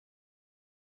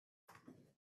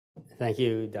Thank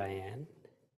you, Diane.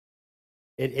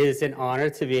 It is an honor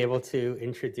to be able to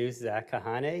introduce Zach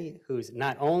Kohane, who's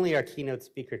not only our keynote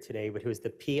speaker today, but who's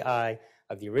the PI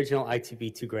of the original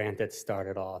i2b2 grant that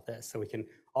started all of this. So we can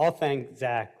all thank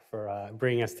Zach for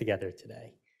bringing us together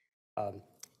today.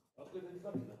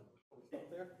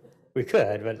 We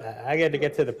could, but I got to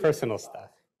get to the personal stuff.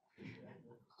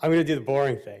 I'm going to do the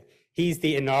boring thing. He's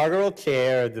the inaugural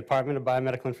chair of the Department of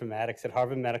Biomedical Informatics at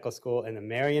Harvard Medical School and the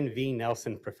Marion V.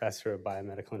 Nelson Professor of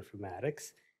Biomedical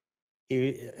Informatics.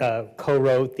 He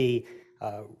co-wrote the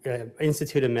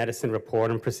Institute of Medicine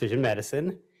report on precision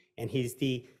medicine, and he's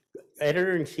the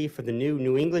editor-in-chief of the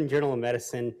New England Journal of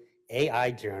Medicine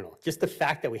AI journal. Just the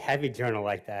fact that we have a journal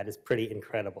like that is pretty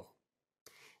incredible.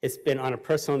 It's been, on a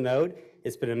personal note,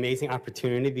 it's been an amazing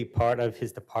opportunity to be part of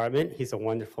his department. He's a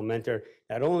wonderful mentor,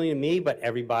 not only to me, but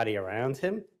everybody around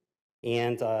him.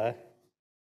 And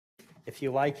if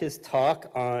you like his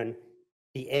talk on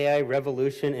the AI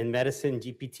revolution in medicine,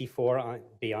 GPT-4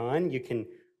 beyond, you can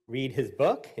read his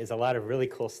book. There's a lot of really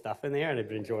cool stuff in there, and I've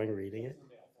been enjoying reading it.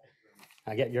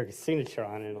 I'll get your signature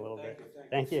on it in a little bit.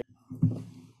 Thank you.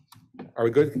 Are we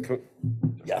good?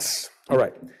 Yes. All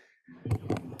right.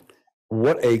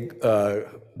 What a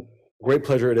great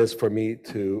pleasure it is for me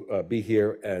to be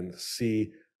here and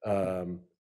see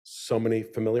so many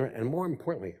familiar and, more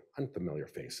importantly, unfamiliar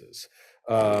faces,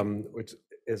 which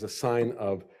is a sign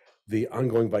of the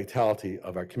ongoing vitality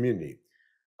of our community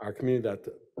that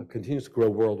continues to grow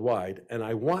worldwide. And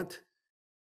I want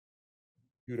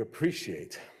you to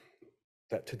appreciate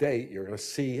that today you're going to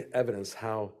see evidence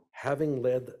how having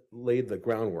laid the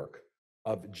groundwork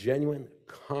of genuine,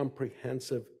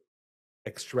 comprehensive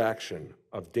extraction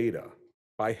of data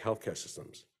by healthcare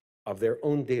systems, of their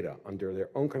own data under their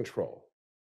own control.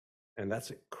 And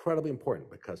that's incredibly important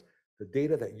because the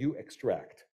data that you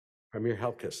extract from your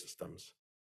healthcare systems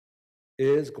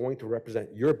is going to represent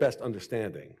your best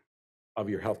understanding of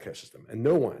your healthcare system. And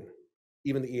no one,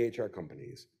 even the EHR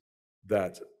companies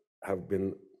that have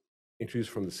been introduced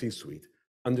from the C-suite,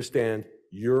 understand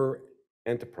your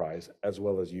enterprise as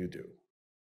well as you do.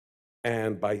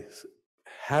 And by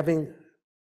having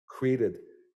created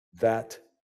that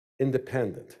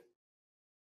independent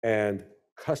and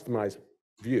customized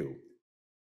view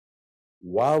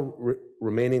while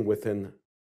remaining within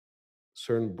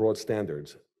certain broad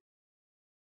standards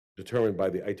determined by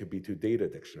the i2b2 data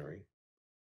dictionary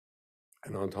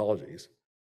and ontologies,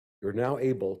 you're now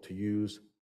able to use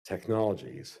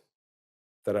technologies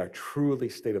that are truly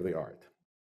state-of-the-art.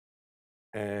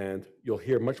 And you'll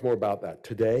hear much more about that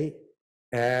today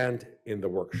and in the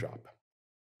workshop.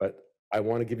 But I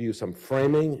want to give you some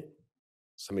framing,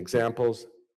 some examples,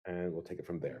 and we'll take it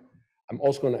from there. I'm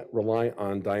also going to rely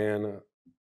on Diana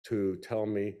to tell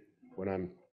me when I'm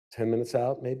 10 minutes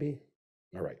out, maybe?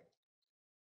 All right.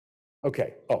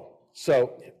 Okay. Oh,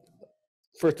 so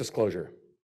first disclosure.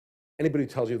 Anybody who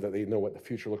tells you that they know what the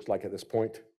future looks like at this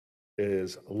point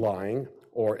is lying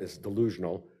or is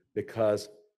delusional, because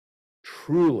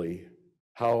truly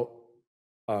how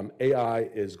AI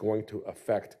is going to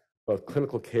affect both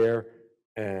clinical care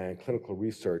and clinical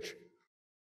research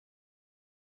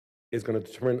is going to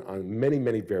determine on many,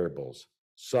 many variables.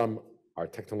 Some are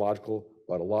technological,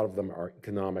 but a lot of them are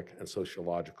economic and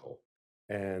sociological.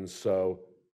 And so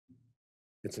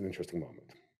it's an interesting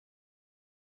moment.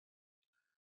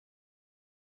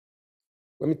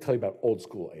 Let me tell you about old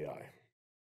school AI.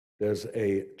 There's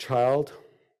a child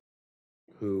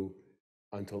who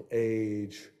until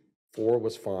age 4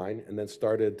 was fine and then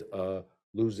started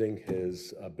losing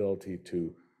his ability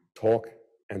to talk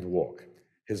and walk.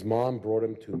 His mom brought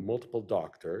him to multiple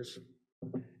doctors,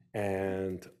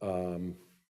 and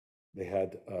they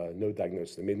had no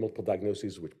diagnosis. They made multiple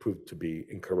diagnoses which proved to be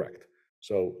incorrect.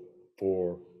 So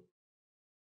for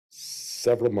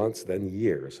several months, then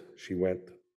years, he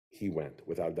went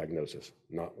without diagnosis,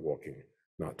 not walking,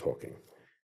 not talking.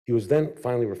 He was then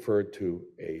finally referred to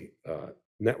a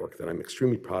network that I'm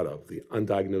extremely proud of, the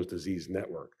Undiagnosed Disease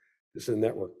Network. This is a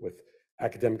network with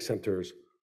academic centers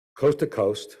coast to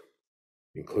coast,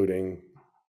 including,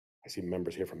 I see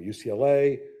members here from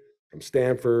UCLA, from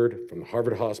Stanford, from the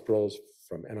Harvard hospitals,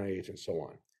 from NIH, and so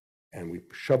on. And we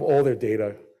shove all their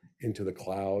data into the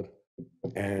cloud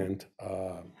and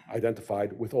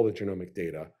identified with all the genomic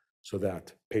data so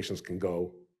that patients can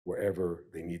go wherever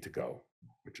they need to go,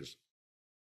 which is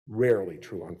rarely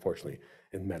true, unfortunately,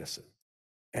 in medicine.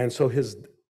 And so his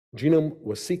genome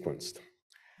was sequenced.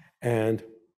 And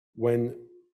when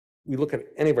we look at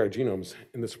any of our genomes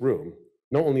in this room,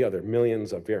 not only are there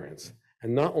millions of variants,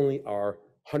 and not only are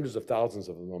hundreds of thousands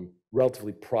of them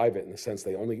relatively private in the sense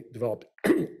they only developed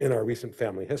in our recent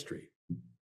family history,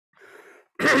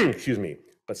 excuse me,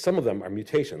 but some of them are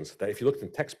mutations that if you looked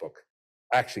in textbook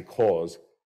actually cause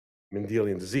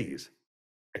Mendelian disease,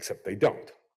 except they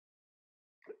don't.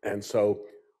 And so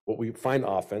what we find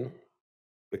often,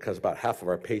 because about half of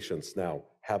our patients now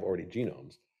have already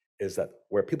genomes, is that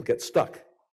where people get stuck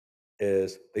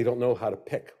is they don't know how to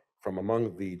pick from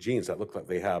among the genes that look like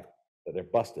they have, that they're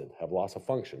busted, have loss of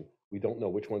function. We don't know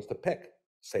which ones to pick,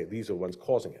 say these are the ones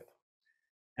causing it.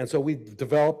 And so we've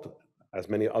developed, as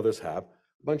many others have,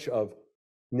 a bunch of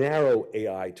narrow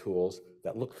AI tools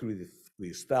that look through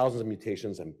these thousands of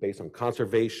mutations and based on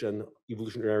conservation,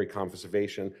 evolutionary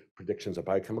conservation, predictions of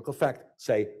biochemical effect,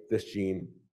 say this gene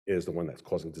is the one that's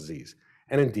causing disease.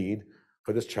 And indeed,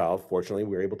 for this child, fortunately,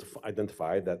 we were able to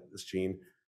identify that this gene,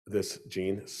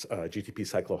 GTP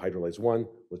cyclohydrolase 1,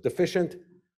 was deficient.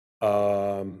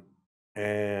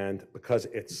 And because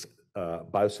it's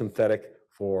biosynthetic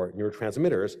for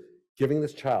neurotransmitters, giving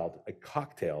this child a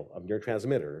cocktail of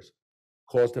neurotransmitters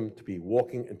caused him to be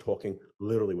walking and talking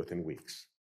literally within weeks.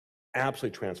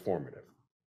 Absolutely transformative.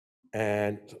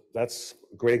 And that's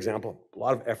a great example. A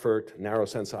lot of effort, narrow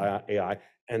sense AI,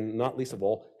 and not least of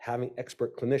all, having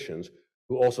expert clinicians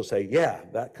who also say, yeah,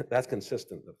 that's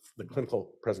consistent. The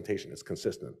clinical presentation is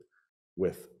consistent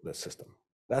with the system.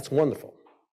 That's wonderful.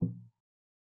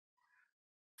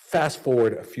 Fast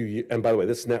forward a few years, and by the way,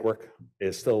 this network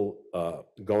is still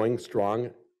going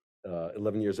strong,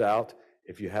 11 years out.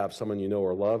 If you have someone you know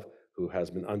or love who has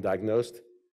been undiagnosed,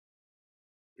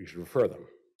 you should refer them.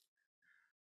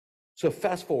 So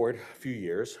fast forward a few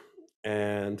years,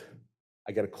 and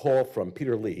I get a call from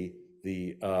Peter Lee,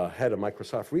 the head of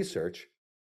Microsoft Research,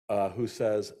 who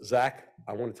says, Zach,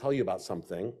 I want to tell you about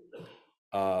something,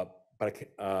 but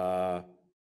I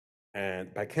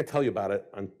can't tell you about it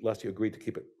unless you agree to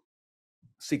keep it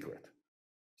secret.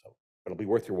 So it'll be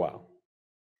worth your while.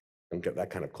 I don't get that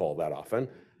kind of call that often.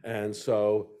 And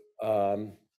so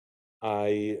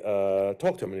I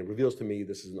talked to him, and he reveals to me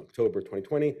this is in October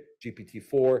 2020,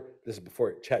 GPT-4. This is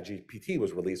before ChatGPT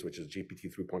was released, which is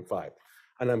GPT 3.5.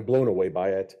 And I'm blown away by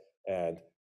it. And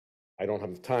I don't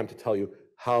have the time to tell you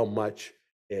how much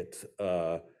it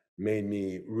made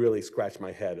me really scratch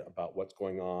my head about what's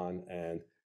going on. And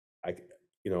I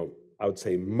would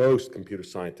say most computer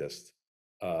scientists,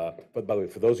 but by the way,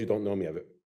 for those who don't know me, I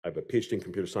have a PhD in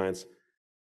computer science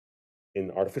in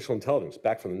artificial intelligence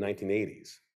back from the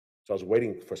 1980s. So I was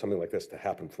waiting for something like this to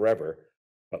happen forever.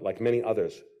 But like many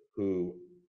others who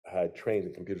had trained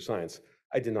in computer science,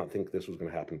 I did not think this was going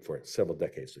to happen for several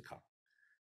decades to come.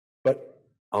 But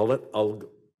I'll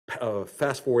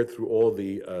fast forward through all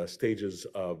the stages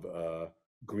of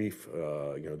grief,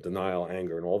 denial,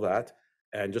 anger, and all that.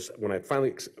 And just when I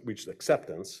finally reached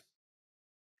acceptance,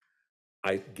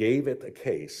 I gave it a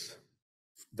case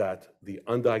that the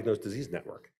Undiagnosed Disease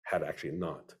Network had actually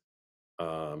not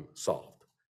solved.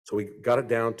 So we got it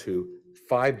down to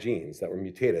 5 genes that were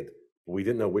mutated, but we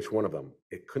didn't know which one of them.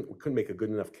 We couldn't make a good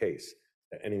enough case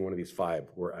that any one of these 5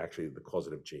 were actually the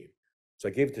causative gene. So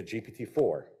I gave it to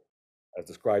GPT-4, as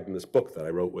described in this book that I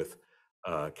wrote with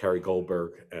Carrie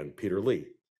Goldberg and Peter Lee.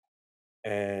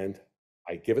 And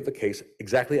I give it the case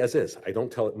exactly as is. I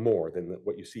don't tell it more than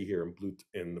what you see here in blue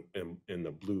in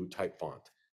the blue type font.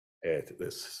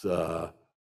 This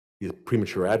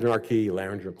premature adrenarche,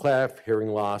 laryngeal cleft, hearing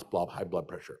loss, high blood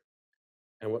pressure.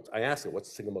 And I asked it, what's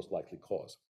the single most likely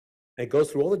cause? And it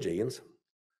goes through all the genes,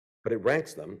 but it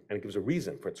ranks them, and it gives a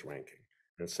reason for its ranking.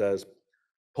 And it says,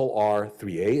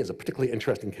 POLR3A is a particularly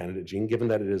interesting candidate gene, given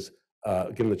that it is,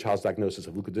 given the child's diagnosis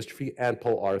of leukodystrophy, and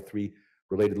POLR3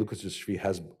 related leukodystrophy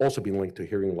has also been linked to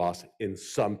hearing loss in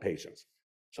some patients.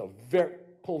 So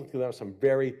pulling together some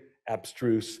very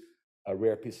abstruse,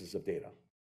 rare pieces of data.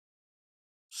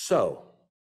 So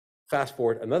fast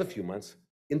forward another few months,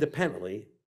 independently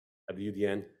at the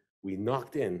UDN, we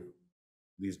knocked in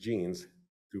these genes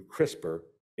through CRISPR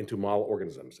into model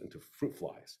organisms, into fruit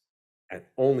flies, and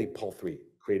only POL3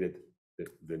 created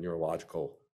the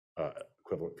neurological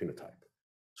equivalent phenotype.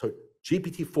 So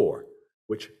GPT-4,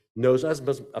 which knows as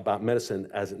much about medicine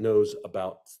as it knows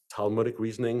about Talmudic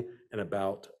reasoning and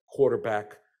about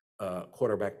quarterback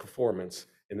performance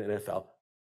in the NFL,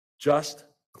 just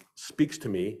speaks to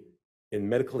me in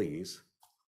medical ease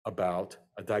about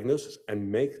a diagnosis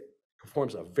and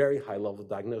performs a very high level of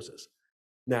diagnosis.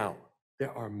 Now,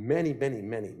 there are many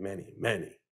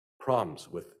problems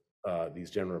with these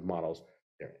generative models.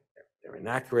 They're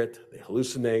inaccurate, they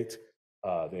hallucinate,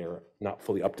 they're not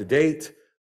fully up to date.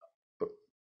 But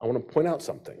I want to point out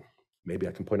something. Maybe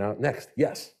I can point out next.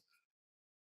 Yes,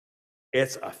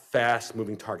 it's a fast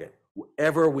moving target.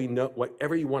 Whatever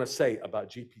you want to say about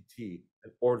GPT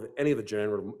or any of the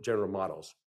generative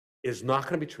models is not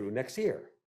going to be true next year.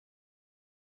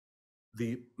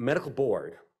 the medical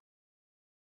board,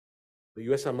 the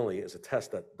USMLE, is a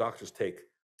test that doctors take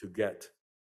to get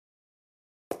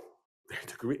their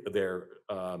degree, their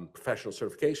professional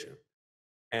certification.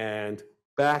 And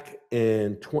back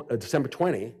in December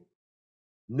 20,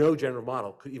 no general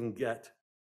model could even get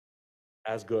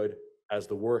as good as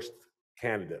the worst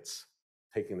candidates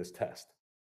taking this test.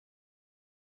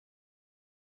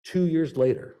 2 years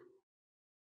later,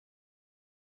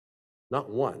 not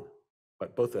one,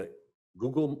 but both a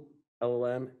Google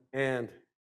LLM and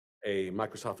a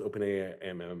Microsoft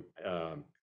OpenAI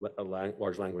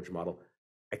large language model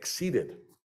exceeded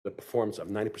the performance of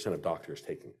 90% of doctors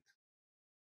taking it.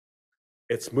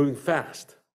 It's moving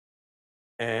fast.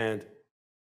 And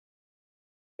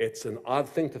it's an odd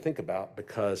thing to think about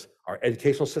because our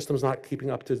educational system is not keeping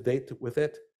up to date with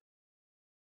it.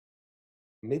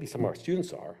 Maybe some of our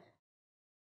students are.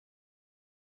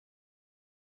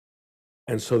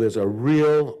 And so there's a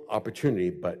real opportunity,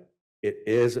 but it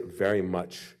is very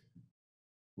much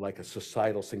like a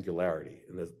societal singularity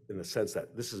in the sense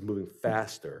that this is moving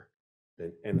faster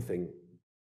than anything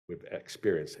we've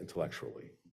experienced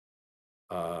intellectually.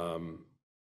 And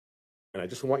I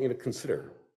just want you to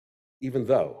consider, even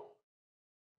though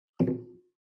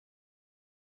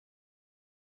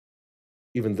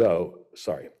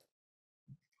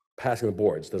passing the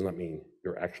boards does not mean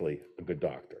you're actually a good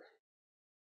doctor,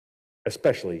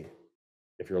 especially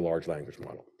if you're a large language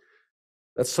model.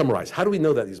 Let's summarize. How do we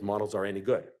know that these models are any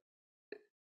good?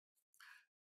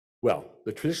 Well,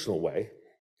 the traditional way,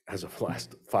 as of the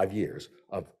last 5 years,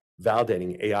 of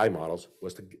validating AI models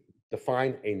was to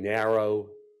define a narrow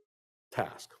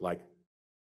task, like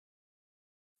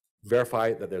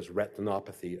verify that there's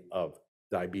retinopathy of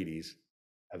diabetes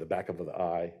at the back of the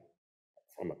eye,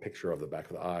 from a picture of the back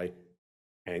of the eye,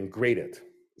 and grade it.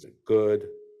 Is it good,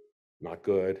 not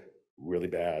good, really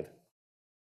bad?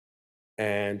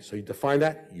 And so you define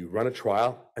that, you run a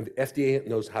trial, and the FDA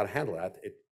knows how to handle that.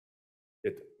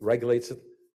 It regulates it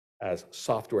as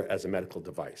software as a medical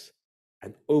device.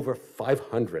 And over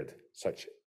 500 such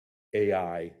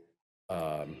AI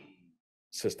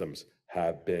systems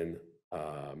have been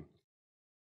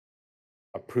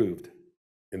approved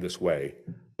in this way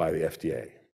by the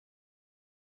FDA.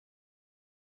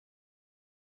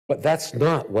 But that's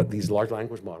not what these large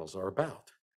language models are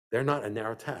about. They're not a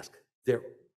narrow task. They're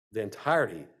the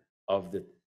entirety of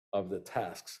the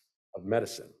tasks of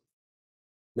medicine.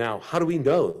 Now, how do we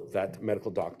know that medical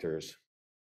doctors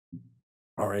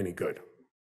are any good?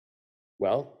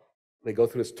 Well, they go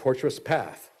through this tortuous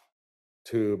path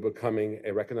to becoming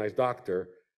a recognized doctor,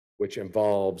 which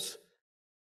involves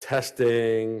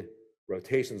testing,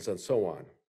 rotations, and so on.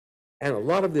 And a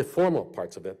lot of the formal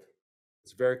parts of it,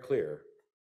 it's very clear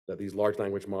that these large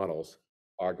language models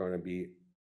are going to be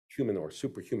human or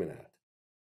superhuman at.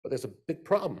 But there's a big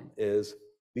problem, is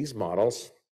these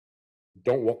models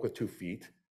don't walk with 2 feet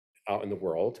out in the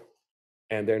world,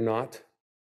 and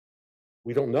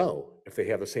we don't know if they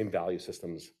have the same value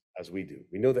systems as we do.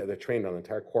 We know that they're trained on the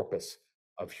entire corpus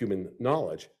of human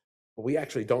knowledge, but we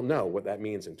actually don't know what that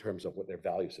means in terms of what their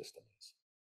value system is.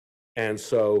 And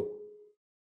so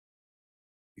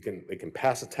they can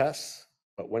pass a test,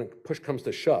 but when push comes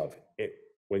to shove,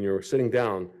 when you're sitting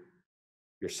down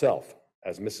yourself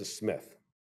as Mrs. Smith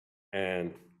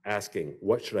and asking,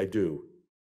 what should I do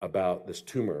about this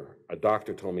tumor? A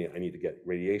doctor told me I need to get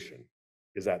radiation.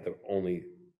 Is that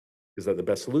the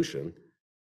best solution?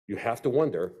 You have to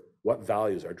wonder what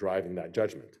values are driving that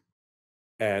judgment.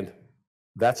 And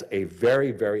that's a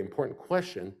very, very important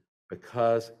question,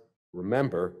 because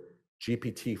remember,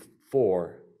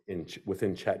 GPT-4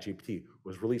 within ChatGPT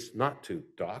was released not to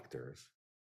doctors,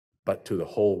 but to the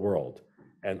whole world.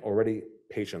 And already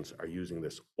patients are using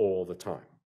this all the time.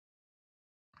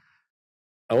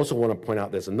 I also want to point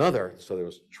out so there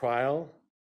was trial,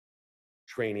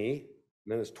 trainee,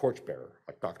 and then there's torchbearer,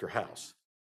 like Dr. House,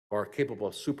 who are capable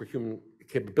of superhuman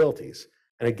capabilities.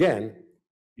 And again,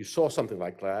 you saw something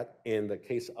like that in the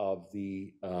case of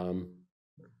the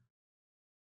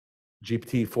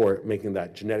GPT-4 making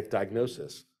that genetic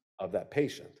diagnosis of that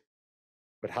patient.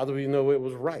 But how do we know it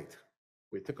was right?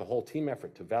 We took a whole team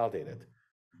effort to validate it.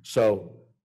 So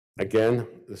again,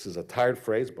 this is a tired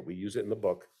phrase, but we use it in the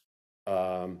book.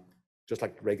 Just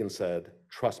like Reagan said,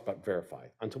 trust but verify.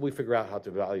 Until we figure out how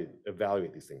to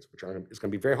evaluate these things, it's going to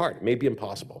be very hard. It may be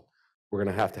impossible. We're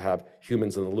going to have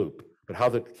humans in the loop. But how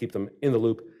to keep them in the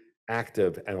loop,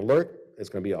 active and alert, is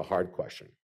going to be a hard question.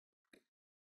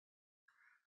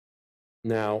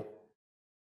 Now,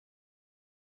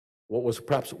 what was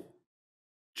perhaps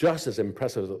just as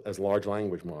impressive as large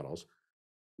language models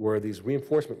were these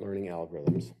reinforcement learning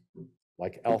algorithms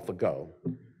like AlphaGo,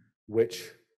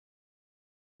 which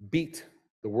beat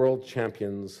the world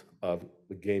champions of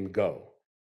the game Go.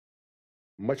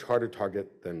 Much harder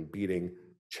target than beating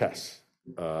chess,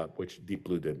 which Deep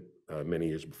Blue did many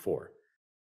years before.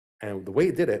 And the way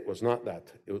it did it was not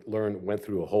that it went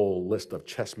through a whole list of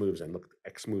chess moves and looked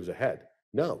X moves ahead.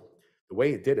 No, the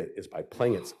way it did it is by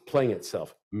playing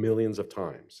itself millions of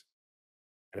times.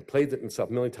 And it played itself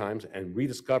a million times and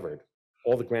rediscovered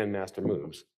all the grandmaster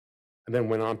moves, and then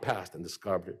went on past and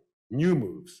discovered new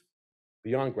moves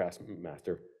beyond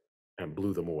grandmaster and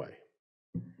blew them away.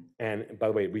 And by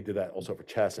the way, we did that also for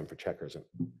chess and for checkers, and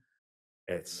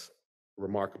it's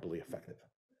remarkably effective.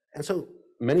 And so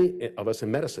many of us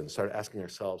in medicine started asking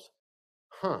ourselves,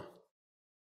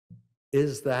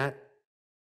 is that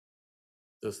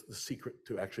the secret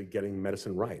to actually getting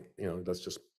medicine right? You know, let's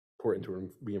just pour it into a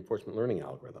reinforcement learning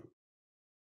algorithm.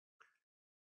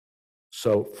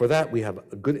 So for that, we have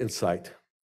a good insight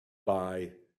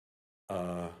by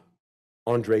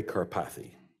Andrei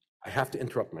Karpathy. I have to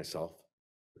interrupt myself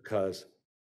because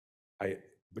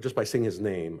but just by saying his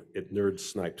name, it nerd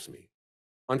snipes me.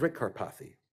 Andrei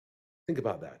Karpathy, think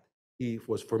about that. He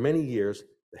was for many years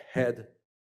the head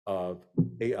of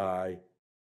AI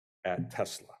at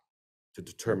Tesla to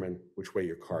determine which way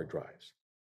your car drives.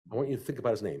 I want you to think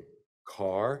about his name,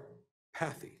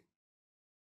 Karpathy.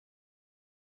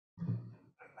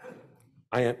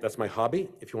 That's my hobby,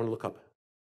 if you want to look up.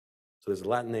 So there's a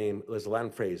Latin name, there's a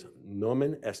Latin phrase,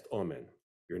 nomen est omen.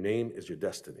 Your name is your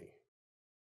destiny.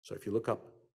 So if you look up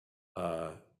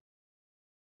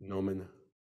nomen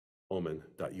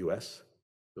omen.us,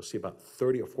 you'll see about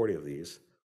 30 or 40 of these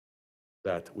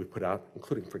that we put out,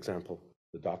 including, for example,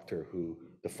 the doctor who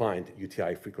defined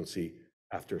UTI frequency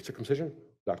after circumcision,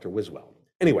 Dr. Wiswell.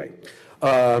 Anyway,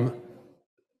 Andrei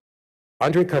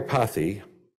Karpathy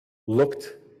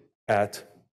looked at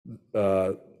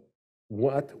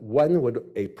when would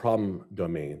a problem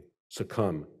domain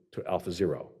succumb to alpha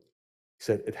zero. He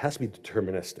said it has to be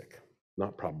deterministic,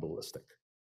 not probabilistic.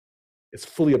 It's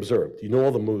fully observed. You know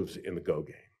all the moves in the Go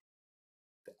game.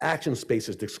 The action space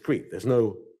is discrete. There's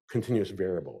no continuous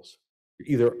variables.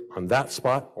 You're either on that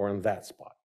spot or on that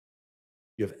spot.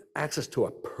 You have access to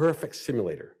a perfect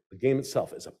simulator. The game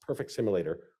itself is a perfect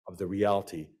simulator of the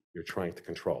reality you're trying to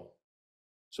control.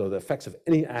 So the effects of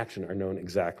any action are known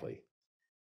exactly.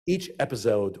 Each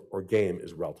episode or game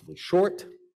is relatively short.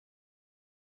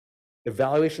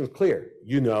 Evaluation is clear.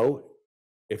 You know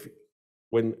if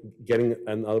when getting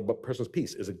another person's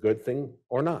piece is a good thing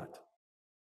or not.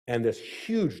 And there's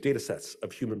huge data sets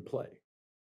of human play.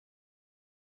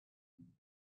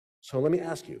 So let me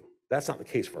ask you, that's not the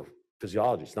case for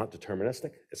physiology. It's not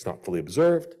deterministic. It's not fully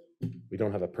observed. We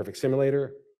don't have a perfect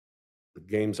simulator. The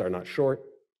games are not short.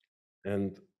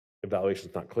 And evaluation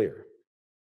is not clear.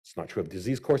 It's not true of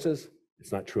disease courses.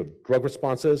 It's not true of drug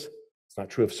responses. It's not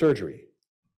true of surgery.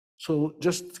 So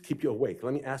just to keep you awake,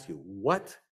 let me ask you,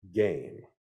 what game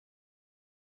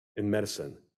in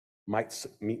medicine might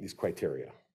meet these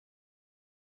criteria?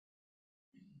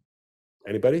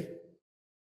 Anybody?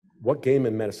 What game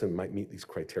in medicine might meet these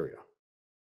criteria?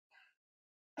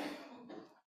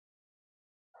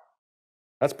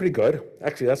 That's pretty good.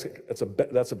 Actually,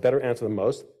 that's a better answer than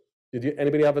most.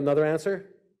 Anybody have another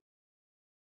answer?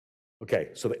 Okay,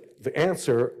 so the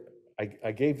answer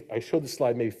I showed this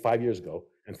slide maybe 5 years ago,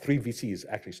 and 3 VCs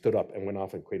actually stood up and went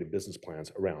off and created business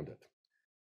plans around it.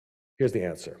 Here's the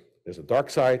answer. There's a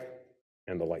dark side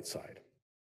and the light side.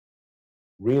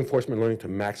 Reinforcement learning to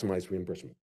maximize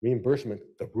reimbursement. Reimbursement,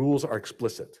 the rules are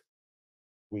explicit.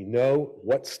 We know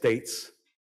what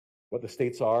the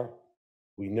states are.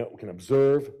 We can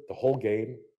observe the whole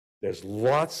game. There's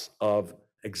lots of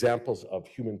examples of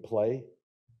human play,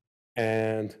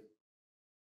 and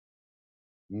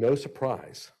no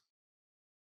surprise,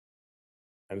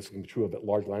 and this can be true of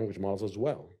large language models as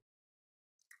well.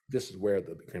 This is where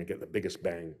you're going to get the biggest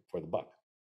bang for the buck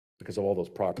because of all those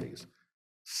properties.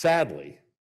 Sadly,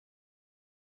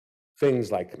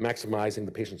 things like maximizing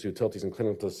the patient's utilities and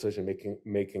clinical decision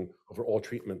making over all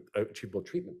achievable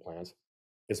treatment plans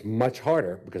is much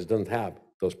harder because it doesn't have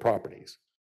those properties.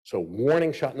 So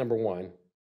warning shot number one,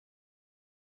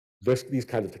 these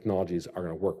kinds of technologies are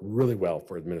going to work really well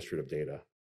for administrative data,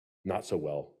 not so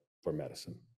well for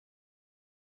medicine.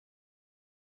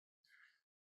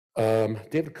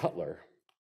 David Cutler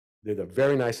did a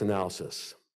very nice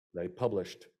analysis that he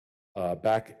published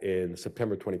back in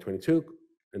September 2022.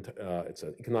 It's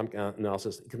an economic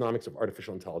analysis, Economics of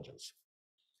Artificial Intelligence.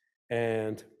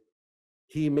 And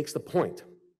he makes the point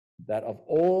that of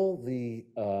all the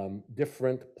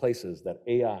different places that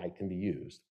AI can be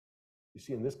used, you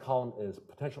see in this column is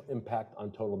potential impact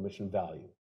on total mission value.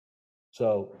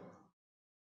 So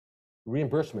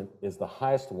reimbursement is the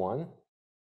highest one,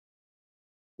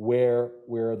 where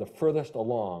we're the furthest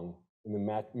along in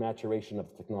the maturation of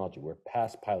the technology. We're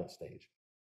past pilot stage.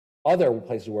 Other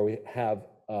places where we have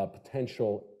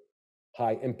potential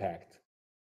high impact,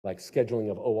 like scheduling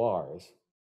of ORs,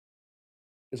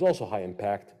 is also high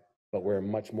impact, but we're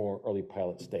much more early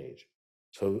pilot stage.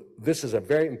 So this is a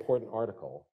very important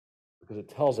article because it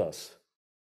tells us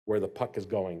where the puck is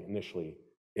going initially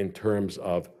in terms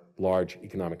of large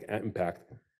economic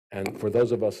impact. And for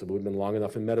those of us who have been long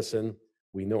enough in medicine,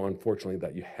 we know, unfortunately,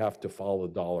 that you have to follow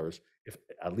the dollars, if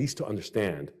at least to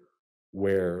understand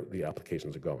where the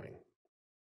applications are going.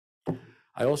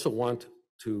 I also want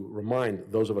to remind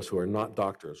those of us who are not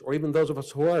doctors, or even those of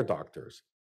us who are doctors,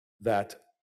 that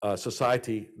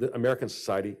society, the American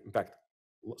society, in fact,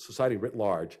 society writ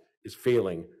large, is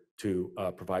failing to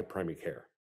provide primary care.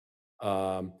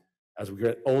 As we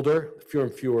get older, fewer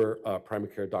and fewer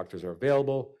primary care doctors are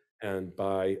available, and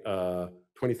by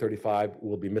 2035,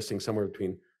 we'll be missing somewhere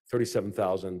between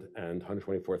 37,000 and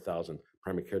 124,000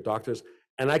 primary care doctors.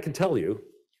 And I can tell you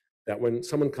that when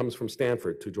someone comes from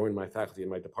Stanford to join my faculty in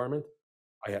my department,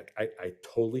 I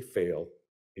totally fail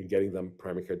in getting them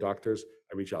primary care doctors.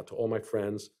 I reach out to all my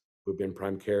friends who've been in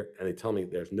primary care, and they tell me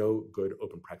there's no good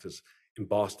open practice in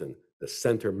Boston, the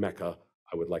center mecca,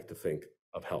 I would like to think,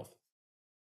 of health.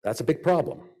 That's a big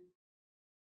problem.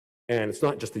 And it's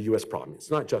not just a US problem.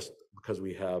 It's not just because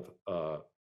we have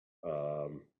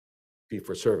fee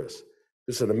for service.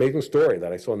 This is an amazing story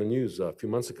that I saw in the news a few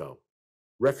months ago.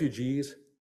 Refugees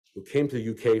who came to the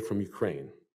UK from Ukraine,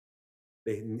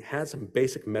 they had some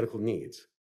basic medical needs.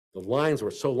 The lines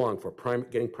were so long for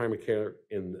getting primary care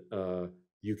in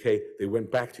UK, they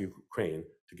went back to Ukraine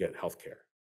to get health care.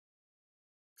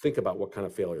 Think about what kind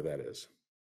of failure that is.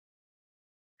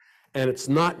 And it's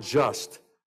not just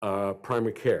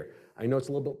primary care. I know it's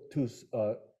a little bit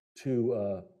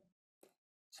too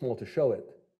small to show it,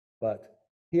 but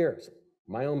here's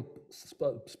my own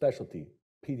specialty,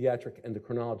 pediatric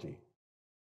endocrinology.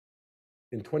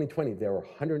 In 2020, there were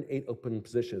 108 open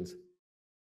positions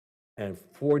and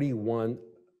 41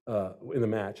 in the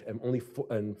match, and only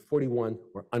 41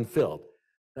 were unfilled.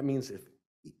 That means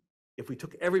if we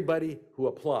took everybody who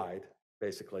applied,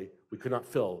 basically, we could not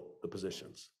fill the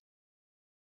positions.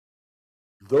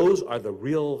 Those are the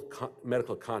real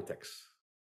medical contexts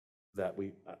that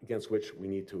against which we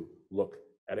need to look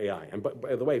at AI. And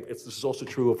by the way, this is also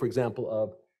true, for example,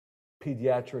 of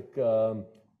pediatric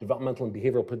developmental and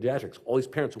behavioral pediatrics. All these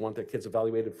parents who want their kids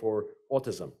evaluated for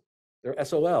autism, they're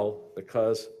SOL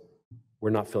because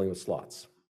we're not filling the slots.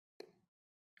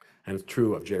 And it's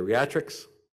true of geriatrics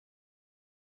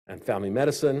and family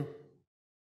medicine.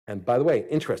 And by the way,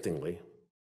 interestingly,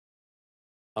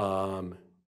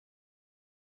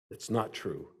 it's not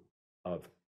true of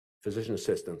physician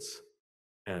assistants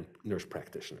and nurse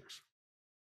practitioners.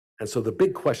 And so the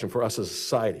big question for us as a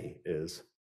society is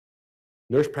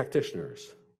nurse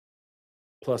practitioners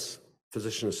plus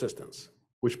physician assistants,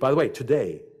 which, by the way,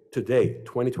 today,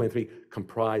 2023,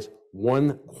 comprise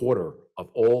 1/4 of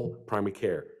all primary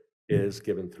care is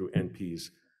given through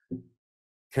NPs.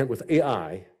 With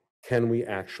AI, can we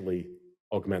actually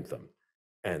augment them?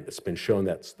 And it's been shown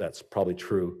that's probably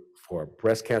true for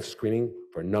breast cancer screening,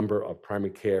 for a number of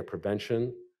primary care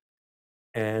prevention.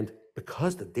 And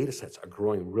because the data sets are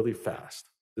growing really fast,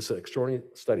 this is an extraordinary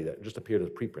study that just appeared as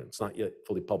a preprint. It's not yet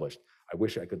fully published. I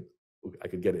wish I could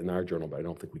get it in our journal, but I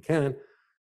don't think we can.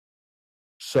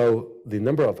 So the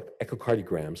number of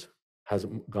echocardiograms has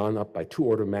gone up by 2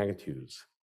 orders of magnitudes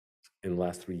in the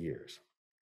last 3 years.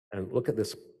 And look at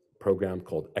this program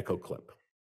called EchoClip.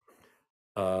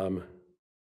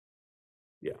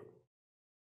 Yeah.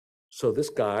 So this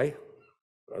guy,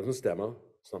 this demo,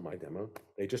 it's not my demo,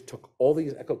 they just took all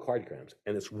these echocardiograms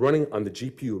and it's running on the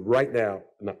GPU right now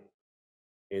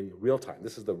in real time.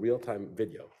 This is the real-time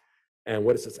video. And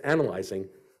what it's analyzing,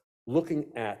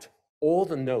 looking at all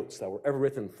the notes that were ever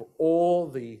written for all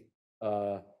the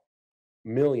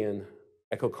million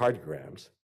echocardiograms,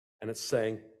 and it's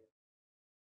saying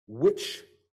which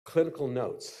clinical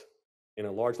notes in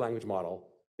a large language model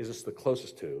is this the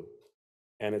closest to,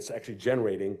 and it's actually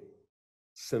generating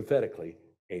synthetically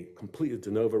a completely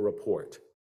de novo report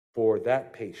for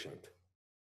that patient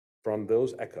from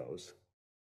those echoes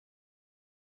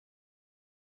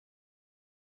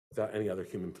without any other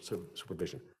human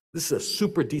supervision. This is a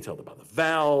super detailed about the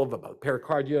valve, about the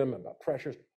pericardium, about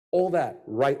pressures, all that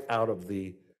right out of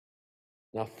the.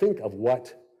 Now think of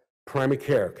what primary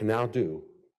care can now do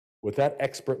with that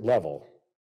expert level.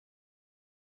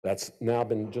 That's now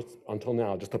been just until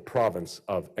now just a province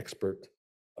of expert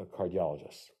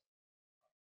cardiologists.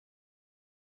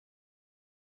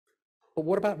 But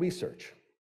what about research?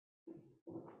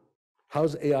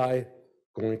 How's AI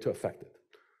going to affect it?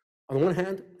 On the one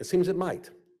hand, it seems it might.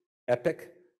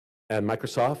 Epic and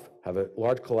Microsoft have a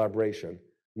large collaboration,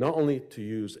 not only to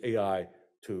use AI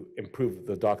to improve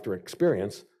the doctor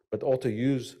experience, but also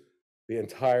use the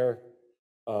entire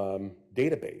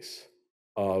database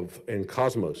in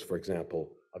Cosmos, for example,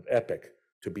 of Epic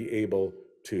to be able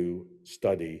to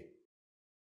study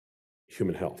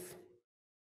human health.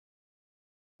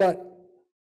 But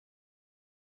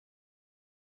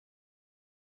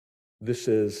this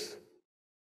is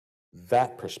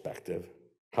that perspective,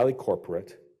 highly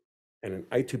corporate, and in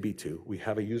i2b2, we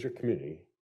have a user community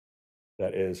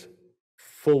that is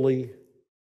fully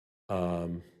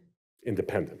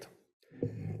independent.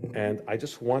 And I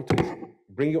just want to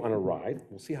bring you on a ride.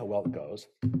 We'll see how well it goes.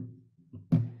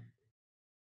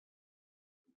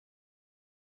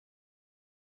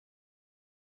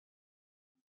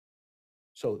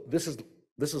 So this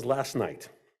is last night.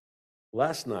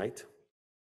 Last night,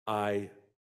 I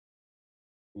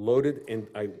loaded in,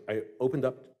 I opened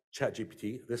up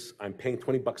ChatGPT. I'm paying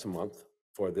 $20 a month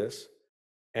for this,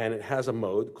 and it has a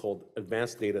mode called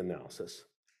Advanced Data Analysis.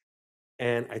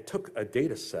 And I took a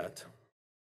data set.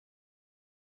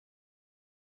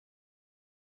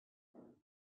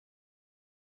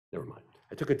 Never mind.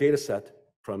 I took a data set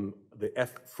from the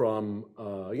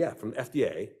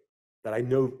FDA that I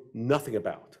know nothing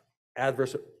about,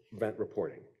 adverse event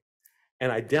reporting.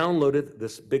 And I downloaded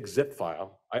this big zip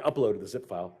file. I uploaded the zip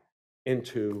file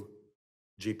into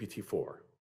GPT-4.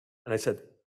 And I said,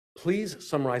 please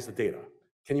summarize the data.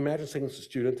 Can you imagine saying to a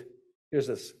student, here's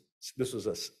this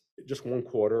was just 1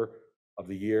 quarter of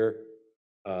the year,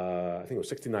 I think it was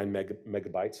 69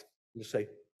 megabytes. And just say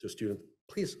to a student,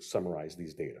 please summarize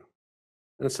these data.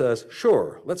 And it says,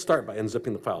 sure, let's start by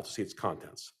unzipping the file to see its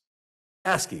contents.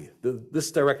 ASCII,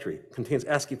 this directory contains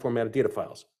ASCII formatted data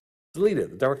files.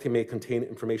 Deleted, the directory may contain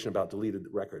information about deleted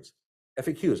records.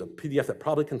 FAQs, a PDF that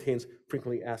probably contains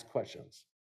frequently asked questions.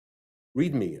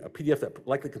 README, a PDF that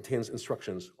likely contains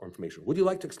instructions or information. Would you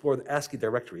like to explore the ASCII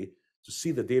directory to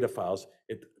see the data files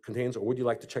it contains, or would you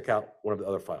like to check out one of the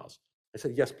other files? I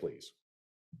said, yes, please.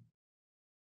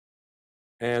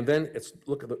 And then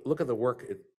look at the work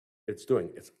it's doing.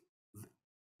 It's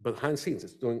behind the scenes,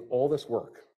 it's doing all this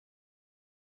work.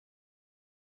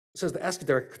 It says the ASCII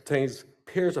directory contains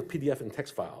pairs of PDF and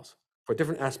text files for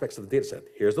different aspects of the data set.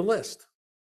 Here's the list.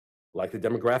 Likely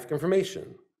demographic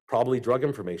information, probably drug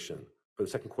information for the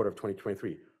second quarter of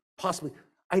 2023. Possibly,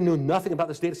 I know nothing about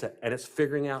this data set, and it's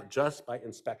figuring out just by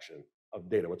inspection of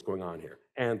data what's going on here,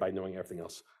 and by knowing everything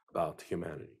else about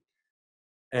humanity.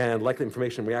 And likely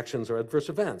information, reactions, or adverse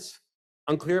events.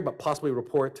 Unclear, but possibly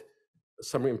report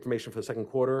summary information for the second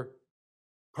quarter.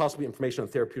 Possibly information on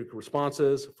therapeutic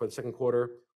responses for the second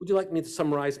quarter. Would you like me to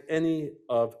summarize any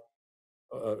of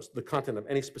the content of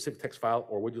any specific text file,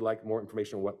 or would you like more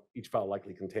information on what each file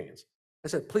likely contains? I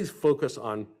said, please focus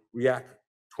on React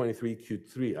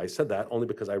 23Q3. I said that only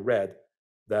because I read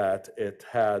that it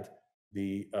had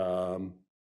the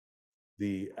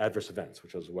adverse events,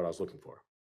 which was what I was looking for.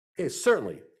 Okay,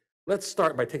 certainly. Let's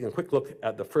start by taking a quick look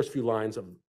at the first few lines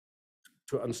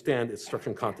to understand its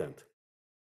structure and content.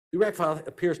 The React file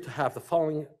appears to have the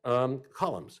following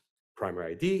columns: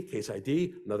 primary ID, case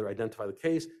ID, another identify the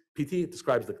case, PT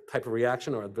describes the type of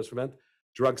reaction or adverse event,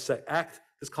 drug set act.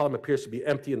 This column appears to be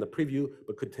empty in the preview,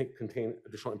 but could contain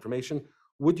additional information.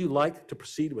 Would you like to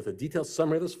proceed with a detailed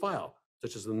summary of this file,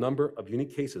 such as the number of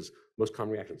unique cases, most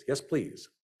common reactions? Yes, please.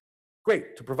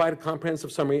 Great. To provide a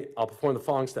comprehensive summary, I'll perform the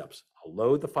following steps. I'll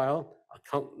load the file. I'll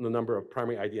count the number of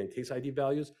primary ID and case ID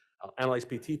values. I'll analyze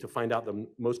PT to find out the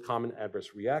most common adverse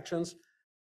reactions.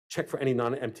 Check for any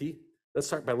non-empty. Let's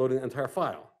start by loading the entire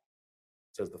file.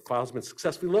 It says the file has been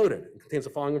successfully loaded. It contains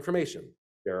the following information.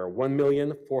 There are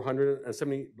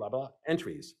 1,470 blah, blah,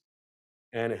 entries.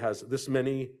 And it has this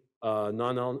many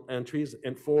non-null entries,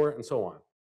 int4, and so on.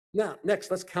 Now,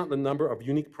 next, let's count the number of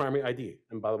unique primary ID.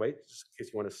 And by the way, just in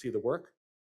case you want to see the work,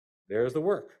 there's the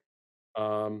work.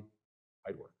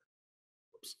 Hide work.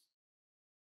 Whoops.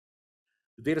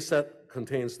 The data set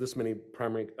contains this many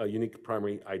unique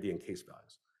primary ID and case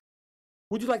values.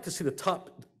 Would you like to see the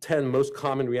top 10 most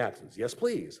common reactions? Yes,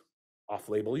 please.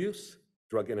 Off-label use,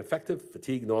 drug ineffective,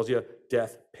 fatigue, nausea,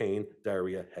 death, pain,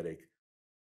 diarrhea, headache,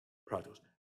 proctose.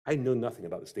 I know nothing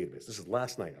about this database. This is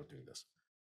last night I was doing this.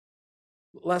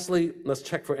 Lastly, let's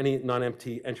check for any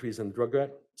non-empty entries in the drug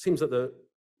rec. Seems that the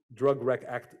Drug Rec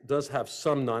Act does have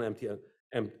some non-empty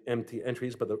empty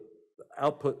entries, but the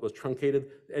output was truncated.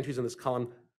 The entries in this column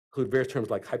include various terms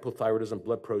like hypothyroidism,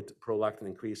 blood prolactin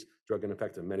increase, drug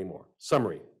ineffective, and many more.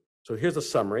 Summary. So here's the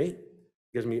summary.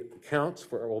 gives me counts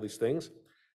for all these things.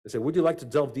 They say, would you like to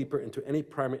delve deeper into any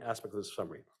primary aspect of this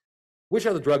summary? Which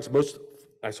are the drugs most,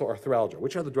 I saw arthralgia,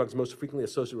 which are the drugs most frequently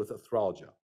associated with arthralgia?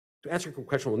 To answer your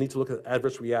question, we'll need to look at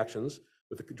adverse reactions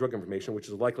with the drug information, which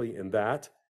is likely in that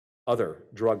other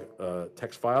drug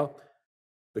text file.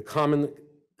 The common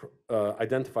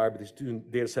identifier with these two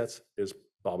data sets is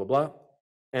blah, blah, blah.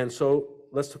 And so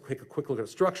let's take a quick look at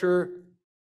the structure.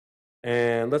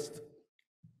 And let's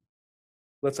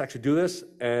actually do this.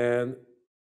 And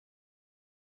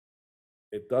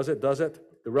it does it.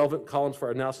 The relevant columns for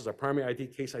our analysis are primary ID,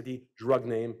 case ID, drug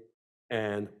name,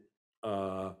 and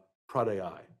prod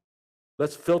AI.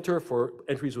 Let's filter for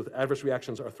entries with adverse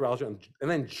reactions, arthralgia, and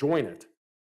then join it.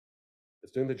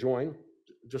 It's doing the join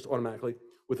just automatically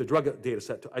with the drug data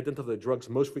set to identify the drugs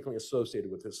most frequently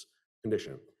associated with this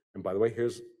condition. And by the way,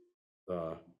 here's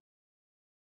I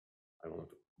don't know.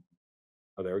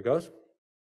 Oh, there it goes.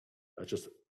 That's just,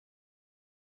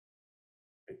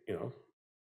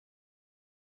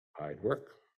 hide work.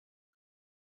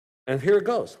 And here it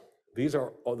goes. These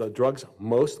are all the drugs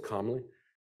most commonly.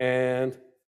 And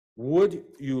would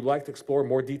you like to explore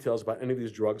more details about any of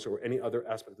these drugs or any other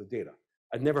aspect of the data?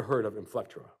 I'd never heard of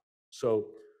Inflectra. So,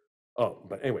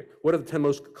 but anyway, what are the 10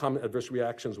 most common adverse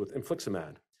reactions with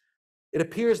infliximab? It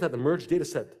appears that the merged data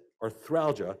set,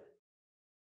 arthralgia,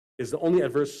 is the only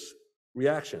adverse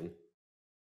reaction.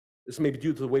 This may be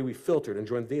due to the way we filtered and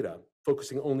joined data,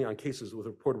 focusing only on cases with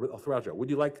reported with arthralgia. Would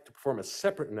you like to perform a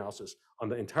separate analysis on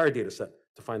the entire data set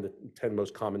to find the 10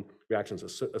 most common reactions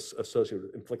associated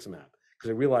with infliximab? Because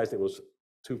I realized it was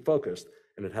too focused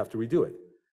and I'd have to redo it.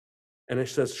 And it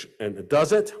says, and it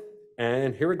does it,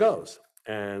 and here it goes.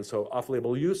 And so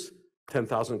off-label use,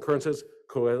 10,000 occurrences,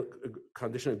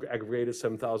 condition aggravated,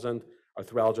 7,000,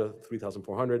 arthralgia,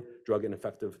 3,400, drug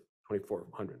ineffective,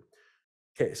 2,400.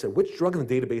 Okay, so which drug in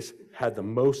the database had the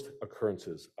most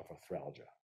occurrences of arthralgia?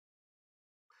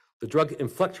 The drug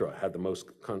Inflectra had the most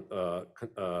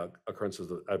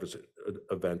occurrences of adverse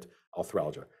event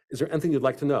arthralgia. Is there anything you'd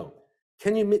like to know?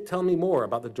 Can you tell me more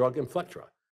about the drug Inflectra?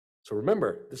 So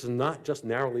remember, this is not just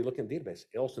narrowly looking at the database.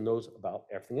 It also knows about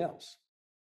everything else.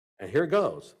 And here it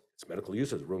goes. Its medical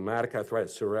uses: rheumatic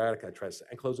arthritis, psoriatic arthritis,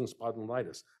 ankylosing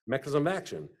spondylitis. Mechanism of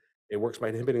action: it works by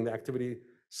inhibiting the activity.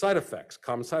 Side effects,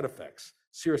 common side effects,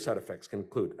 serious side effects can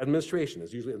include administration,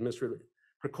 is usually administrative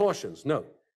precautions. Note,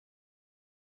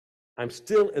 I'm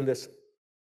still in this.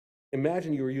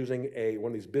 Imagine you were using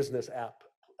one of these business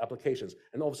applications,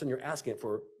 and all of a sudden you're asking it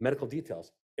for medical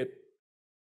details. It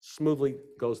smoothly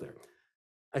goes there.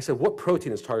 I said, what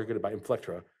protein is targeted by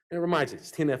Inflectra? And it reminds me,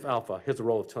 it's TNF alpha. Here's the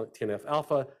role of TNF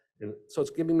alpha. And so it's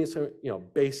giving me some,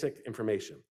 basic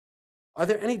information. Are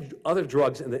there any other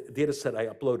drugs in the data set I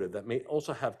uploaded that may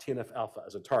also have TNF alpha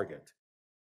as a target?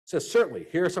 It says, certainly,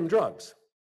 here are some drugs.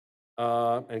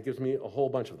 And it gives me a whole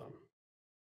bunch of them.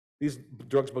 These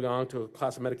drugs belong to a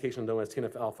class of medication known as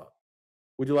TNF alpha.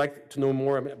 Would you like to know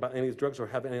more about any of these drugs or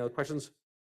have any other questions?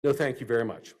 No, thank you very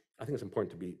much. I think it's important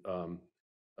to be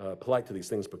polite to these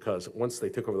things because once they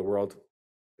took over the world,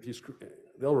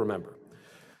 they'll remember.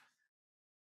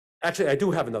 Actually, I do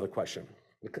have another question.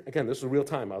 Again, this is real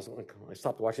time. I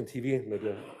stopped watching TV, maybe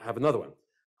I have another one.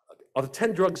 Of the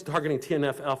 10 drugs targeting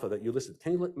TNF alpha that you listed,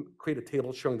 can you create a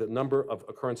table showing the number of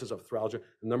occurrences of arthralgia,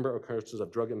 the number of occurrences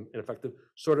of drug ineffective,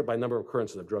 sorted by number of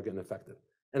occurrences of drug ineffective?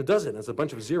 And it does it, and it's a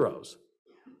bunch of zeros.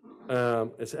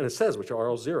 And it says which are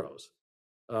all zeros.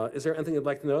 Is there anything you'd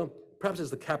like to know? Perhaps it's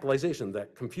the capitalization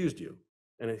that confused you.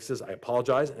 And it says, I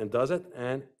apologize, and does it.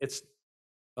 And it's,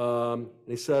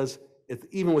 he says,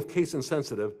 even with case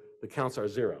insensitive, the counts are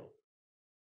 0.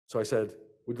 So I said,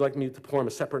 would you like me to perform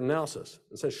a separate analysis?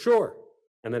 And it says, sure.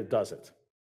 And then it does it.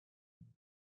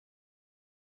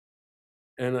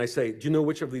 And I say, do you know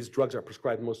which of these drugs are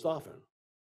prescribed most often?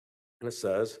 And it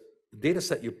says, the data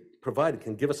set you provided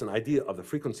can give us an idea of the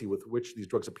frequency with which these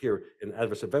drugs appear in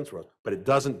adverse events world, but it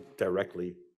doesn't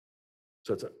directly,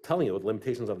 so it's telling you what the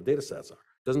limitations of the data sets are.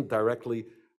 It doesn't directly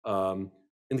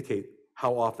indicate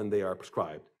how often they are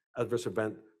prescribed. Adverse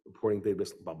event reporting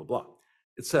database, blah, blah, blah.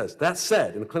 It says, that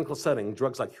said, in a clinical setting,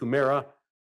 drugs like Humira,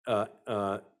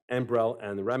 Enbrel,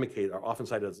 and Remicade are often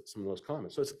cited as some of the most common.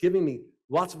 So it's giving me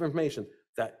lots of information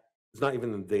that is not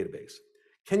even in the database.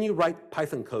 Can you write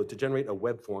Python code to generate a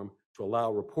web form to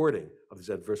allow reporting of these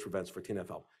adverse events for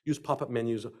TNF-alpha? Use pop-up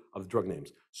menus of drug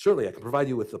names. Certainly, I can provide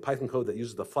you with the Python code that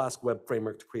uses the Flask web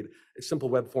framework to create a simple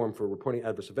web form for reporting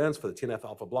adverse events for the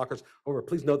TNF-alpha blockers. However,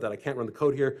 please note that I can't run the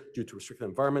code here due to restricted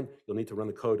environment. You'll need to run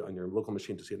the code on your local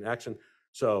machine to see it in action.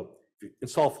 So if you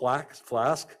install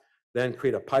Flask, then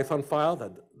create a Python file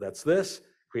that's this,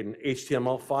 create an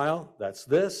HTML file that's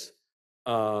this,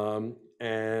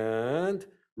 and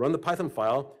run the Python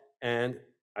file. And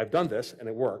I've done this, and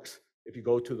it works. If you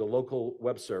go to the local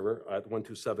web server at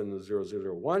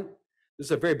 127.0.0.1, this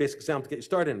is a very basic example to get you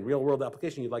started in real-world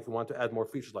application. You want to add more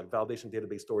features like validation,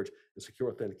 database storage, and secure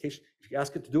authentication. If you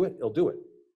ask it to do it, it'll do it.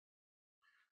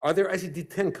 Are there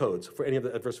ICD-10 codes for any of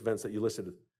the adverse events that you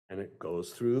listed? And it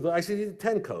goes through the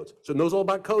ICD-10 codes. So it knows all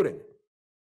about coding.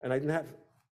 And I didn't have,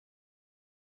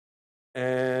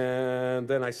 and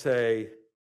then I say,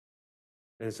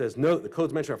 and it says, note, the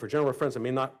codes mentioned are for general reference and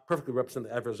may not perfectly represent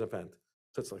the adverse event.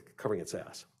 So it's like covering its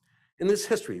ass. In this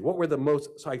history, what were the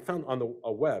most, so I found on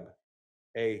a web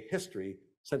a history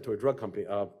sent to a drug company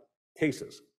of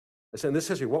cases. I said, in this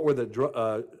history, what were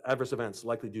the adverse events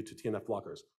likely due to TNF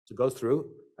blockers? So it goes through,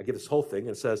 I give this whole thing,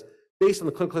 and it says, based on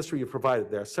the clinical history you provided,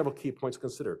 there are several key points to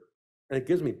consider. And it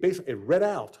gives me, basically, it read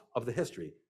out of the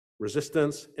history,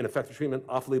 resistance, ineffective treatment,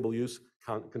 off-label use,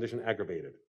 condition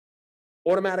aggravated.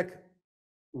 Automatic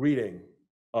reading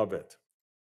of it.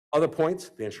 Other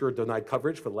points, the insurer denied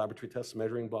coverage for the laboratory tests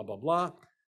measuring blah, blah, blah.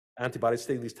 Antibodies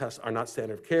stating these tests are not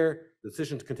standard of care. The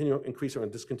decision to continue, increase, or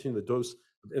discontinue the dose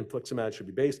of infliximab should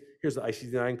be based. Here's the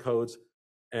ICD-9 codes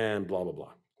and blah, blah,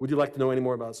 blah. Would you like to know any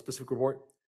more about a specific report?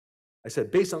 I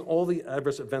said, based on all the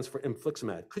adverse events for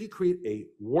infliximab, could you create a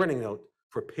warning note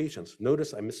for patients?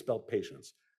 Notice I misspelled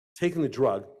patients. Taking the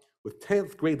drug with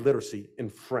 10th grade literacy in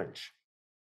French.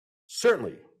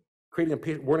 Certainly, creating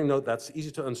a warning note that's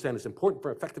easy to understand is important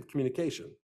for effective communication.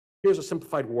 Here's a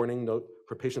simplified warning note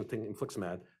for patients taking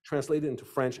infliximab, translated into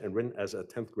French and written as a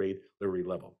 10th grade literacy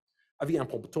level. Avis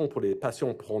important pour les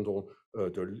patients prendront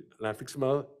de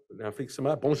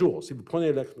l'infliximab. Bonjour, si vous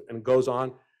prenez, and it goes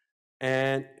on.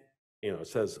 And it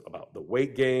says about the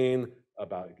weight gain,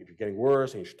 about if you're getting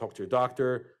worse and you should talk to your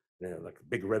doctor, like a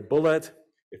big red bullet.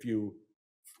 If you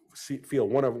feel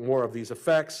one or more of these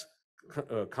effects,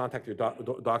 contact your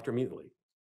doctor immediately.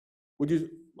 Would you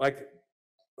like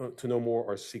to know more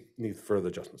or need further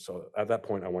adjustments? So at that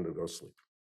point, I wanted to go to sleep.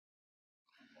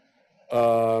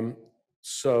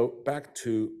 So back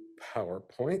to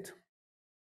PowerPoint.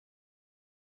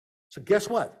 So guess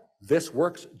what? This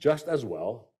works just as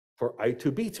well for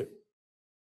i2b2.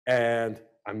 And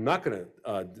I'm not going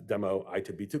to demo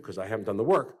i2b2 because I haven't done the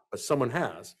work, but someone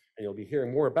has, and you'll be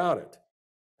hearing more about it.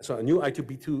 So a new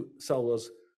i2b2 cell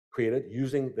was created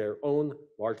using their own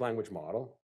large language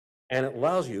model, and it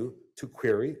allows you to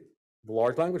query the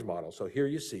large language model. So here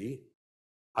you see,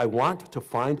 I want to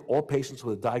find all patients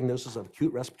with a diagnosis of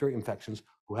acute respiratory infections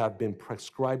who have been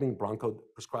prescribed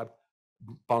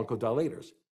bronchodilators.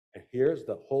 And here's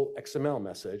the whole XML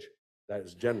message that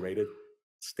is generated,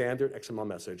 standard XML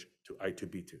message to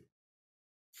i2b2.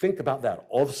 Think about that.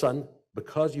 All of a sudden,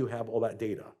 because you have all that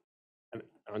data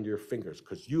under your fingers,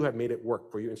 because you have made it work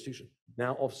for your institution,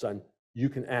 now all of a sudden, you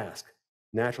can ask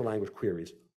natural language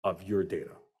queries of your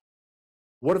data.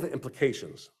 What are the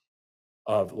implications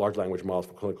of large language models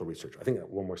for clinical research? I think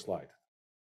one more slide.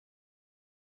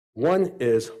 One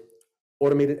is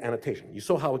automated annotation. You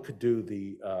saw how it could do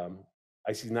the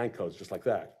ICD-9 codes just like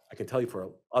that. I can tell you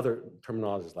for other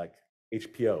terminologies like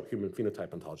HPO, human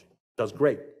phenotype ontology, does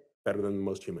great, better than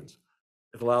most humans.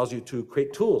 It allows you to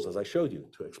create tools, as I showed you,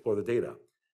 to explore the data.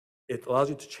 It allows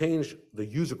you to change the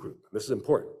user group. This is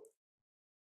important.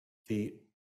 The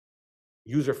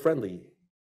user-friendly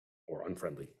or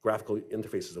unfriendly graphical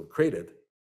interfaces that were created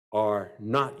are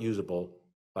not usable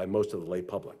by most of the lay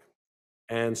public.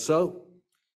 And so,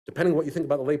 depending on what you think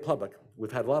about the lay public,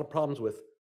 we've had a lot of problems with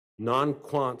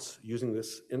non-quants using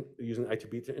using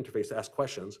i2b2 interface to ask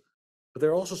questions, but there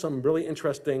are also some really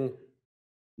interesting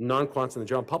non-quants in the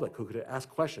general public who could ask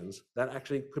questions that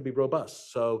actually could be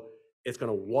robust. So it's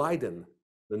going to widen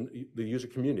the user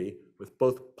community with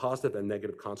both positive and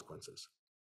negative consequences.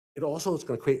 It also is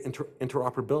going to create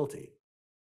interoperability.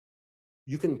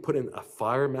 You can put in a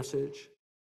FHIR message,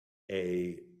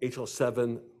 a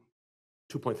HL7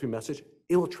 2.3 message,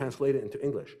 it will translate it into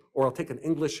English. Or I'll take an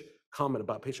English comment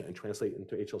about patient and translate it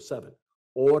into HL7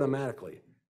 automatically.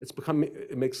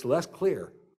 It makes less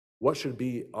clear what should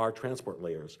be our transport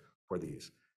layers for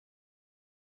these.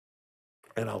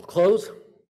 And I'll close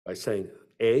by saying,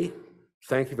 A,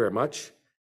 thank you very much.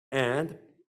 And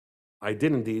I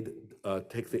did indeed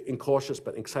take the incautious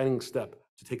but exciting step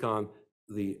to take on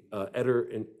the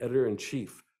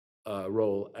editor-in-chief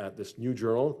role at this new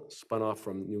journal, spun off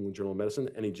from New England Journal of Medicine,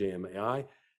 NEJM AI.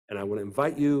 And I want to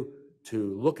invite you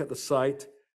to look at the site,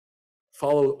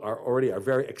 follow our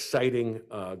very exciting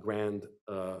grand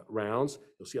rounds.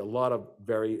 You'll see a lot of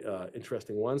very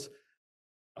interesting ones.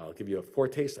 I'll give you a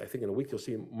foretaste. I think in a week you'll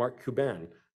see Mark Cuban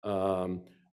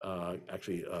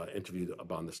actually interviewed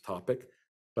about this topic.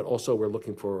 But also we're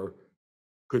looking for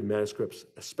good manuscripts,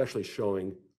 especially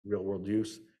showing real-world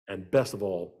use, and best of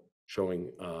all,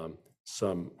 showing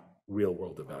some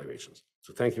real-world evaluations.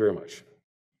 So thank you very much.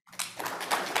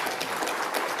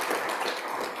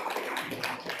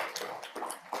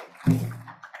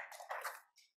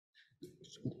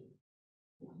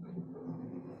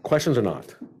 Questions or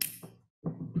not?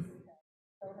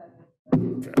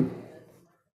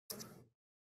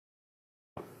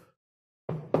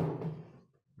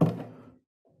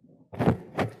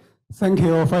 Thank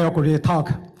you for your great talk.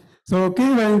 So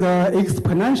given the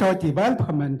exponential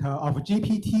development of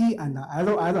GPT and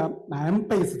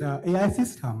LLM-based AI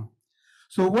system,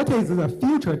 so what is the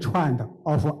future trend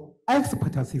of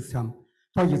expert system?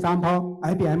 For example,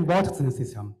 IBM Watson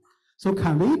system. So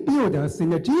can we build a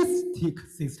synergistic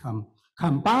system,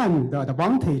 combine the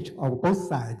advantage of both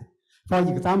sides? For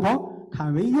example,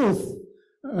 can we use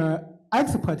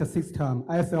expert system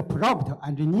as a prompt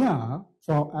engineer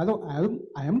for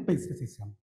LLM-based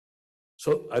system?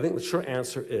 So I think the short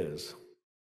answer is,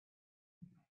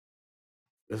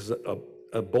 this is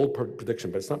a bold prediction,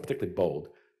 but it's not particularly bold,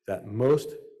 that most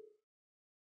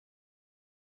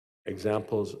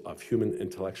examples of human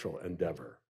intellectual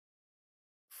endeavor,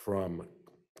 from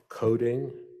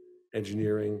coding,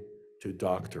 engineering, to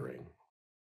doctoring,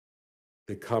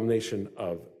 the combination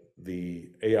of the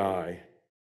AI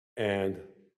and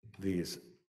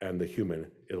the human,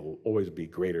 it'll always be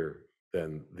greater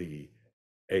than the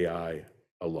AI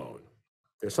alone.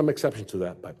 There's some exceptions to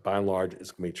that, but by and large,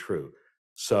 it's going to be true.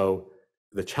 So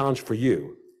the challenge for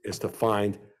you is to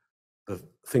find the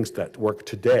things that work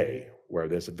today where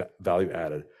there's a value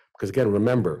added. Because again,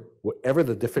 remember, whatever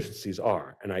the deficiencies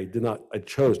are, and I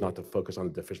chose not to focus on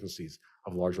the deficiencies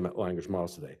of large language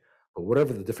models today, but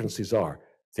whatever the deficiencies are,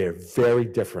 they're very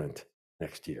different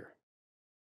next year.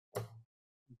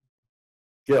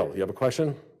 Gil, you have a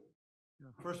question?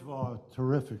 First of all, a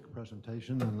terrific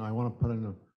presentation, and I want to put in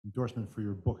an endorsement for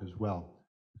your book as well.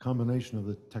 The combination of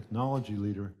the technology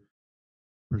leader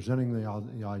presenting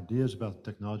the ideas about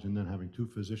the technology and then having two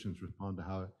physicians respond to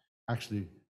how it actually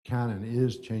can and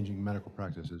is changing medical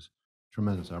practices.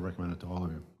 Tremendous. I recommend it to all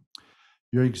of you.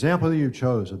 Your example that you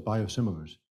chose of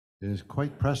biosimilars is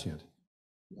quite prescient.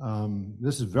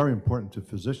 This is very important to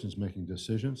physicians making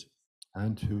decisions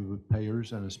and to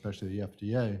payers, and especially the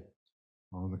FDA,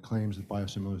 on the claims that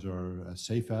biosimilars are as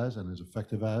safe as and as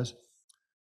effective as.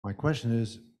 My question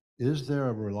is there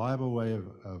a reliable way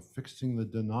of fixing the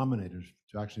denominators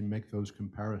to actually make those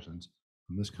comparisons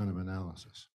from this kind of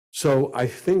analysis? So I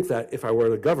think that if I were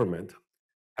the government,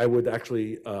 I would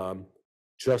actually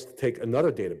just take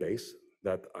another database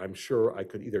that I'm sure I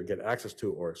could either get access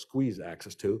to or squeeze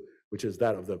access to, which is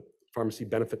that of the pharmacy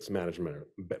benefits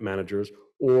managers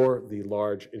or the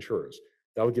large insurers.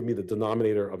 That would give me the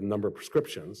denominator of number of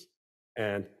prescriptions.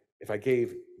 And if I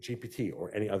gave GPT or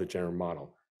any other general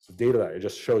model, the data that I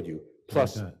just showed you,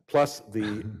 plus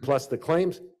the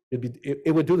claims,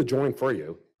 it would do the join for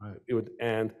you. Right. It would,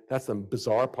 and that's the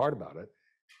bizarre part about it.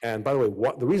 And by the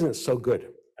way, the reason it's so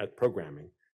good at programming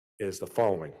is the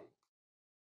following.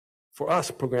 For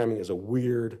us, programming is a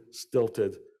weird,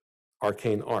 stilted,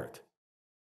 arcane art.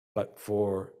 But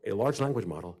for a large language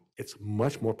model, it's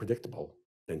much more predictable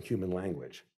than human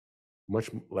language,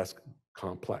 much less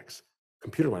complex.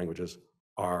 Computer languages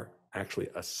are actually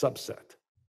a subset,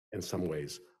 in some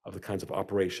ways, of the kinds of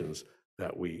operations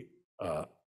that we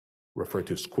refer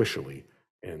to squishily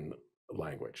in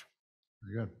language.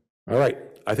 Very good. All right,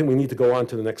 I think we need to go on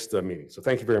to the next meeting. So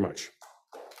thank you very much.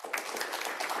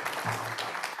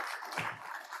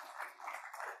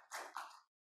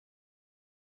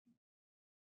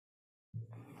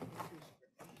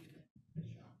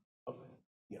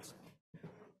 Yes.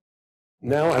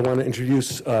 Now I want to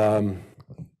introduce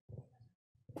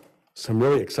some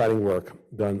really exciting work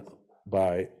done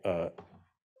by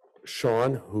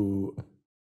Sean, who,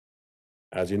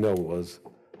 as you know, was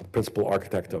the principal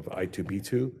architect of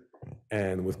i2b2,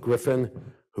 and with Griffin,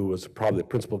 who was probably the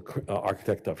principal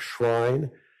architect of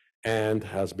Shrine, and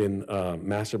has been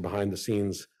master behind the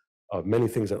scenes of many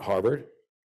things at Harvard.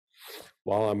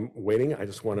 While I'm waiting, I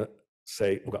just want to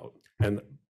say, well, and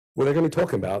what they're going to be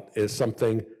talking about is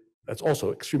something that's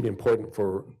also extremely important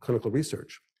for clinical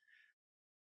research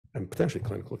and potentially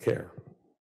clinical care.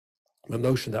 The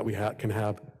notion that we can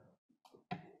have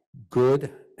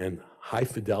good and high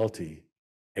fidelity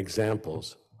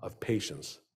examples of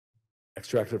patients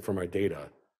extracted from our data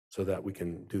so that we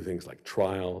can do things like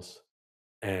trials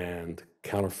and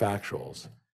counterfactuals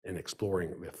in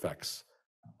exploring the effects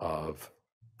of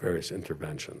various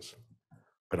interventions.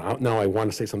 But now I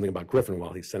want to say something about Griffin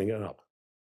while he's setting it up.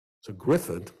 So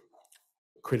Griffin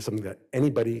created something that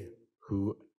anybody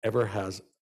who ever has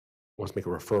wants to make a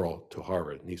referral to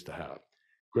Harvard needs to have.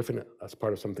 Griffin, as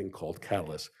part of something called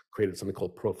Catalyst, created something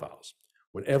called profiles.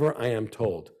 Whenever I am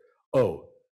told, oh,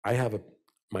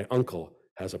 my uncle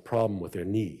has a problem with their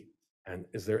knee, and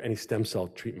is there any stem cell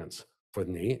treatments for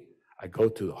the knee? I go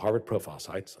to the Harvard profile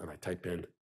sites and I type in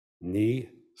knee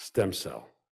stem cell,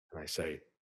 and I say,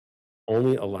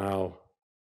 only allow,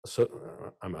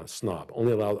 I'm a snob,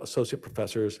 only allow associate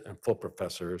professors and full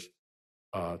professors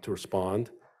to respond,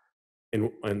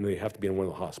 and they have to be in one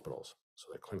of the hospitals, so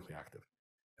they're clinically active.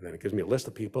 And then it gives me a list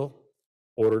of people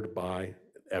ordered by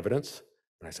evidence,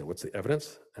 and I say, what's the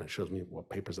evidence? And it shows me what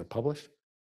papers I published,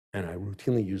 and I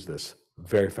routinely use this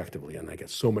very effectively, and I get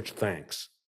so much thanks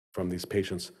from these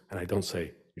patients, and I don't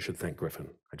say, you should thank Griffin.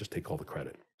 I just take all the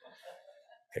credit.